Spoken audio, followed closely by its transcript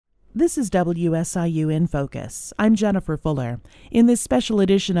This is WSIU in Focus. I'm Jennifer Fuller. In this special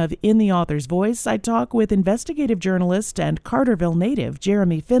edition of In the Author's Voice, I talk with investigative journalist and Carterville native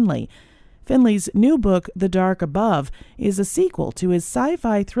Jeremy Finley. Finley's new book, The Dark Above, is a sequel to his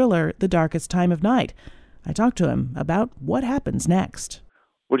sci-fi thriller, The Darkest Time of Night. I talked to him about what happens next.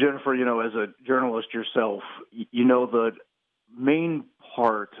 Well, Jennifer, as a journalist yourself, the main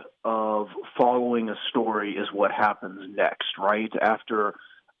part of following a story is what happens next, right? After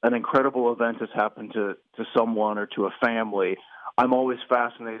an incredible event has happened to someone or to a family, I'm always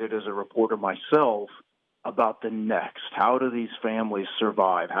fascinated as a reporter myself about the next. How do these families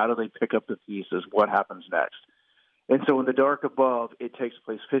survive? How do they pick up the pieces? What happens next? And so in The Dark Above, it takes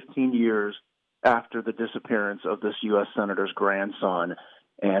place 15 years after the disappearance of this U.S. Senator's grandson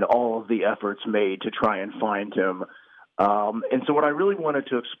and all of the efforts made to try and find him. And so what I really wanted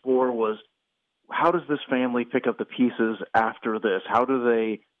to explore was, how does this family pick up the pieces after this? How do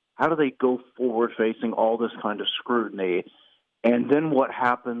they go forward facing all this kind of scrutiny? And then what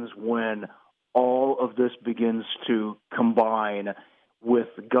happens when all of this begins to combine with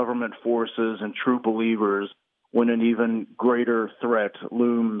government forces and true believers, when an even greater threat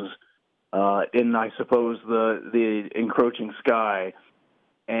looms in, I suppose, the encroaching sky,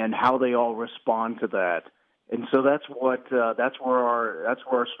 and how they all respond to that. And so that's where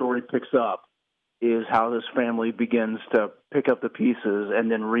our story picks up, is how this family begins to pick up the pieces and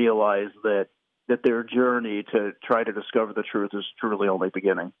then realize that their journey to try to discover the truth is truly only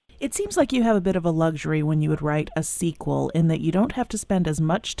beginning. It seems like you have a bit of a luxury when you would write a sequel, in that you don't have to spend as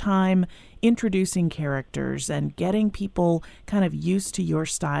much time introducing characters and getting people kind of used to your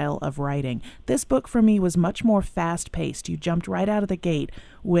style of writing. This book for me was much more fast-paced. You jumped right out of the gate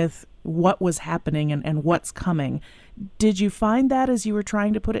with what was happening and what's coming. Did you find that as you were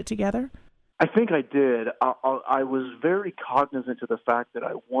trying to put it together? I think I did. I was very cognizant of the fact that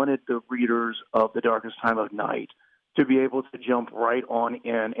I wanted the readers of The Darkest Time of Night to be able to jump right on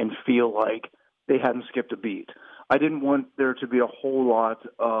in and feel like they hadn't skipped a beat. I didn't want there to be a whole lot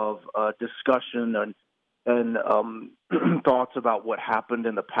of discussion and thoughts about what happened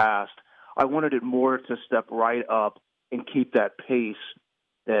in the past. I wanted it more to step right up and keep that pace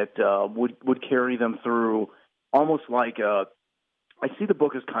that would carry them through, almost like I see the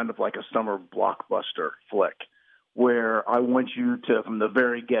book as kind of like a summer blockbuster flick, where I want you to, from the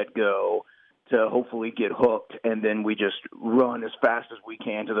very get-go, to hopefully get hooked, and then we just run as fast as we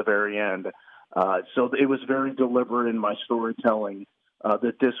can to the very end. So it was very deliberate in my storytelling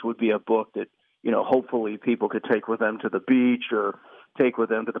that this would be a book that, hopefully people could take with them to the beach or take with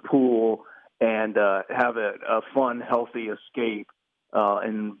them to the pool and have a fun, healthy escape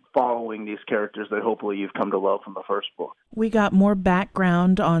and following these characters that hopefully you've come to love from the first book. We got more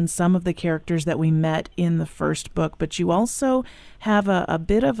background on some of the characters that we met in the first book, but you also have a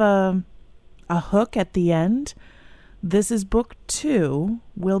bit of a hook at the end. This is book 2.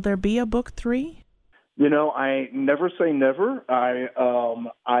 Will there be a book 3? I never say never.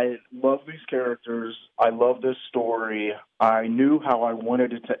 I love these characters. I love this story. I knew how I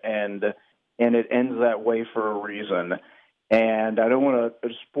wanted it to end, and it ends that way for a reason. And I don't want to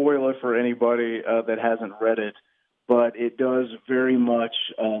spoil it for anybody that hasn't read it, but it does very much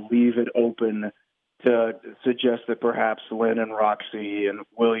leave it open to suggest that perhaps Lynn and Roxy and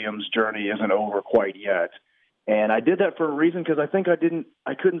William's journey isn't over quite yet. And I did that for a reason, because I think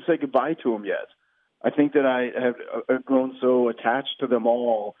I couldn't say goodbye to them yet. I think that I have grown so attached to them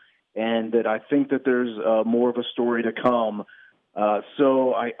all, and that I think that there's more of a story to come.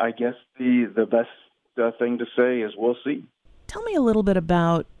 So I guess the best thing to say is we'll see. Tell me a little bit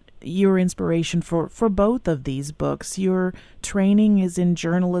about your inspiration for both of these books. Your training is in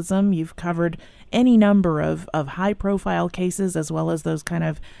journalism. You've covered any number of high-profile cases, as well as those kind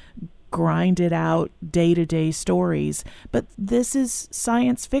of grinded-out day-to-day stories. But this is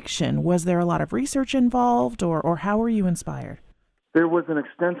science fiction. Was there a lot of research involved, or how were you inspired? There was an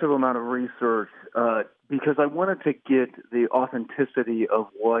extensive amount of research because I wanted to get the authenticity of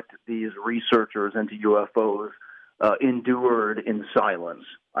what these researchers into UFOs endured in silence.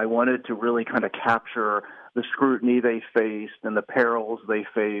 I wanted to really kind of capture the scrutiny they faced and the perils they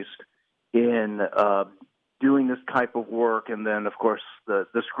faced in doing this type of work, and then, of course, the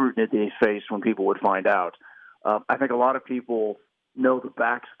scrutiny they faced when people would find out. I think a lot of people know the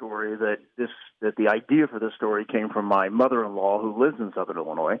backstory that the idea for this story came from my mother-in-law, who lives in Southern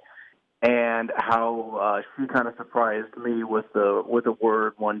Illinois, and how she kind of surprised me with the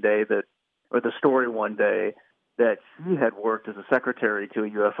word one day the story one day that she had worked as a secretary to a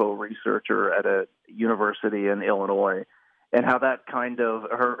UFO researcher at a university in Illinois, and how that kind of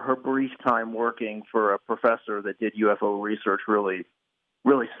her brief time working for a professor that did UFO research really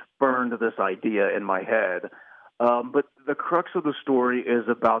really spurned this idea in my head. But the crux of the story is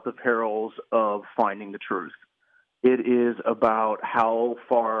about the perils of finding the truth. It is about how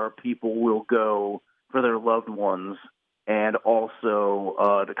far people will go for their loved ones, and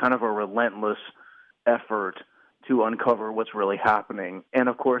also the kind of a relentless effort to uncover what's really happening. And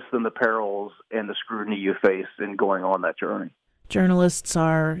of course, then the perils and the scrutiny you face in going on that journey. Journalists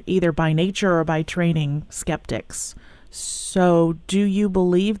are either by nature or by training skeptics. So do you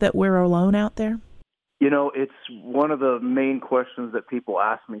believe that we're alone out there? You know, it's one of the main questions that people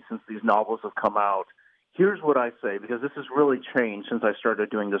ask me since these novels have come out. Here's what I say, because this has really changed since I started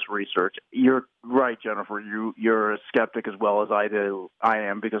doing this research. You're right, Jennifer. You're a skeptic as well as I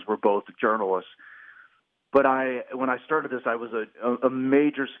am, because we're both journalists. But when I started this, I was a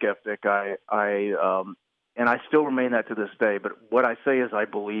major skeptic. And I still remain that to this day. But what I say is I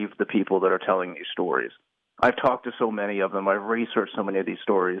believe the people that are telling these stories. I've talked to so many of them. I've researched so many of these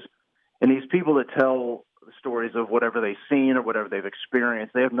stories. And these people that tell the stories of whatever they've seen or whatever they've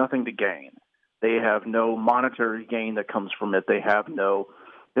experienced, they have nothing to gain. They have no monetary gain that comes from it. They're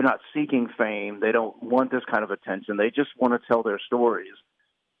not seeking fame. They don't want this kind of attention. They just want to tell their stories.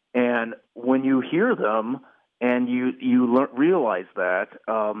 And when you hear them and you realize that,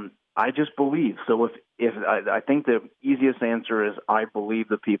 I just believe. So if I think the easiest answer is I believe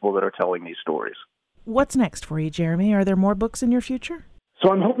the people that are telling these stories. What's next for you, Jeremy? Are there more books in your future?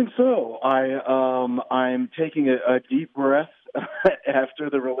 So I'm hoping so. I'm taking a deep breath after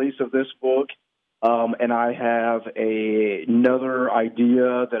the release of this book, and I have another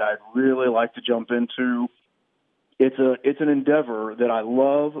idea that I'd really like to jump into. It's an endeavor that I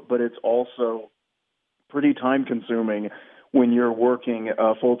love, but it's also pretty time-consuming when you're working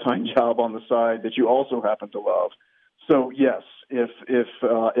a full-time job on the side that you also happen to love. So yes,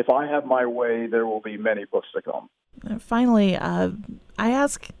 if I have my way, there will be many books to come. Finally, I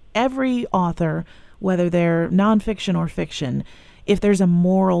ask every author, whether they're nonfiction or fiction, if there's a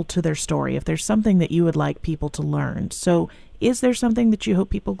moral to their story, if there's something that you would like people to learn. So is there something that you hope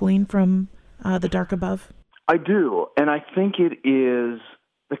people glean from The Dark Above? I do, and I think it is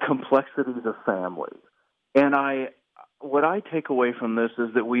the complexities of family. And what I take away from this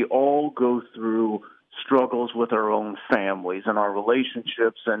is that we all go through struggles with our own families and our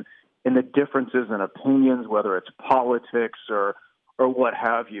relationships and the differences in opinions, whether it's politics or what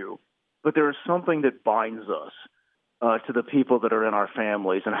have you. But there is something that binds us to the people that are in our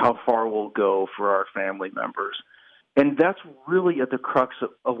families and how far we'll go for our family members. And that's really at the crux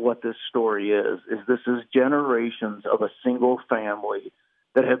of what this story is this is generations of a single family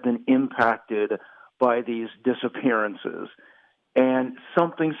that have been impacted by these disappearances. And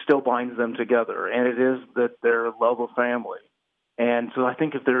something still binds them together, and it is that their love of family. And so I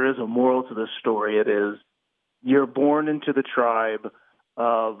think if there is a moral to this story, it is you're born into the tribe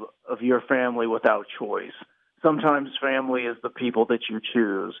of your family without choice. Sometimes family is the people that you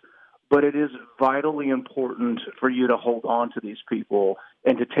choose, but it is vitally important for you to hold on to these people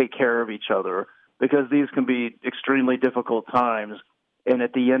and to take care of each other, because these can be extremely difficult times. And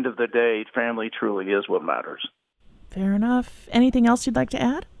at the end of the day, family truly is what matters. Fair enough. Anything else you'd like to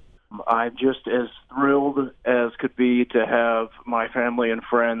add? I'm just as thrilled as could be to have my family and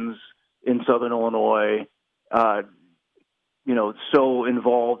friends in Southern Illinois, so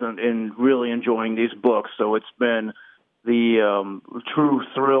involved in really enjoying these books. So it's been the true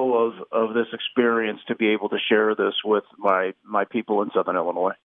thrill of this experience to be able to share this with my people in Southern Illinois.